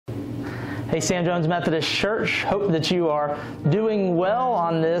Hey, Sam Jones Methodist Church, hope that you are doing well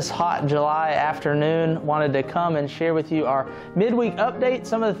on this hot July afternoon. Wanted to come and share with you our midweek update,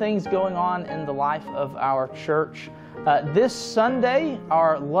 some of the things going on in the life of our church. This Sunday,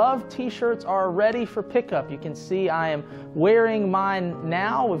 our Love t-shirts are ready for pickup. You can see I am wearing mine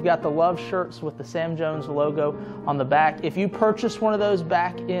now. We've got the Love shirts with the Sam Jones logo on the back. If you purchased one of those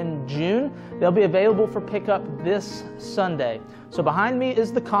back in June, they'll be available for pickup this Sunday. So behind me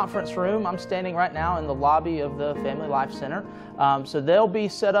is the conference room. I'm standing right now in the lobby of the Family Life Center. So they'll be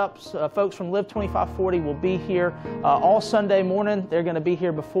set up. Folks from Live 2540 will be here all Sunday morning. They're going to be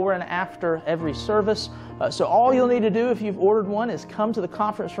here before and after every service. So all you'll need to do if you've ordered one is come to the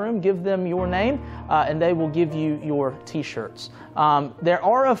conference room, give them your name, and they will give you your t-shirts. There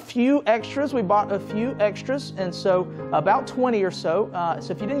are a few extras. We bought a few extras, and so about 20 or so.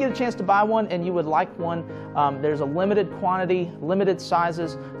 So if you didn't get a chance to buy one and you would like one, there's a limited quantity, limited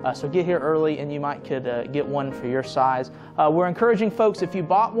sizes, so get here early and you might could get one for your size. We're encouraging folks, if you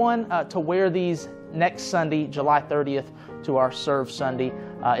bought one, to wear these next Sunday, July 30th, to our Serve Sunday.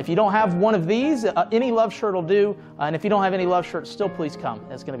 If you don't have one of these, any Love shirt will do, and if you don't have any Love shirts, still please come.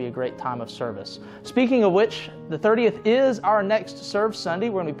 It's going to be a great time of service. Speaking of which, the 30th is our next Serve Sunday.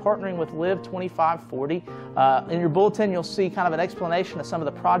 We're going to be partnering with Live 2540. In your bulletin, you'll see kind of an explanation of some of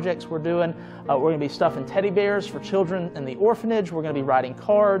the projects we're doing. We're going to be stuffing teddy bears for children in the orphanage. We're going to be writing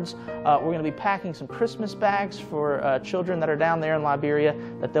cards. We're going to be packing some Christmas bags for children that are down there in Liberia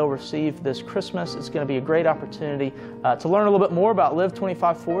that they'll receive this Christmas. It's going to be a great opportunity to learn a little bit more about Live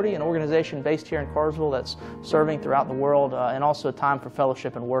 2540, an organization based here in Cartersville that's serving throughout the world, and also a time for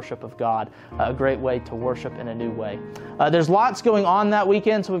fellowship and worship of God, a great way to worship in a new way. There's lots going on that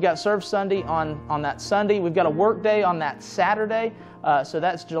weekend, so we've got Serve Sunday on that Sunday. We've got a work day on that Saturday, so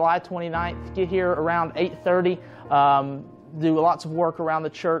that's July 29th. Get here around 8:30. Do lots of work around the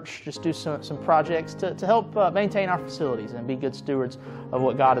church, just do some projects to help maintain our facilities and be good stewards of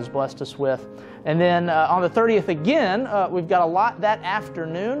what God has blessed us with. And then on the 30th again, we've got a lot that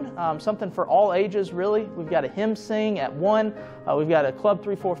afternoon, something for all ages really. We've got a hymn sing at 1. We've got a Club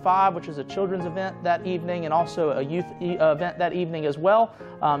 345, which is a children's event that evening, and also a youth event that evening as well.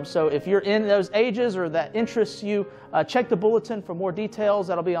 So if you're in those ages or that interests you, check the bulletin for more details.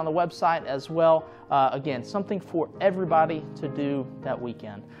 That'll be on the website as well. Again, something for everybody to do that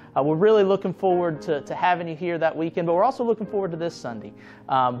weekend. We're really looking forward to having you here that weekend, but we're also looking forward to this Sunday.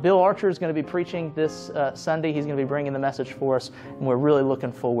 Bill Archer is going to be preaching this Sunday. He's going to be bringing the message for us, and we're really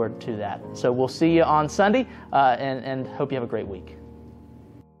looking forward to that. So we'll see you on Sunday, and hope you have a great week.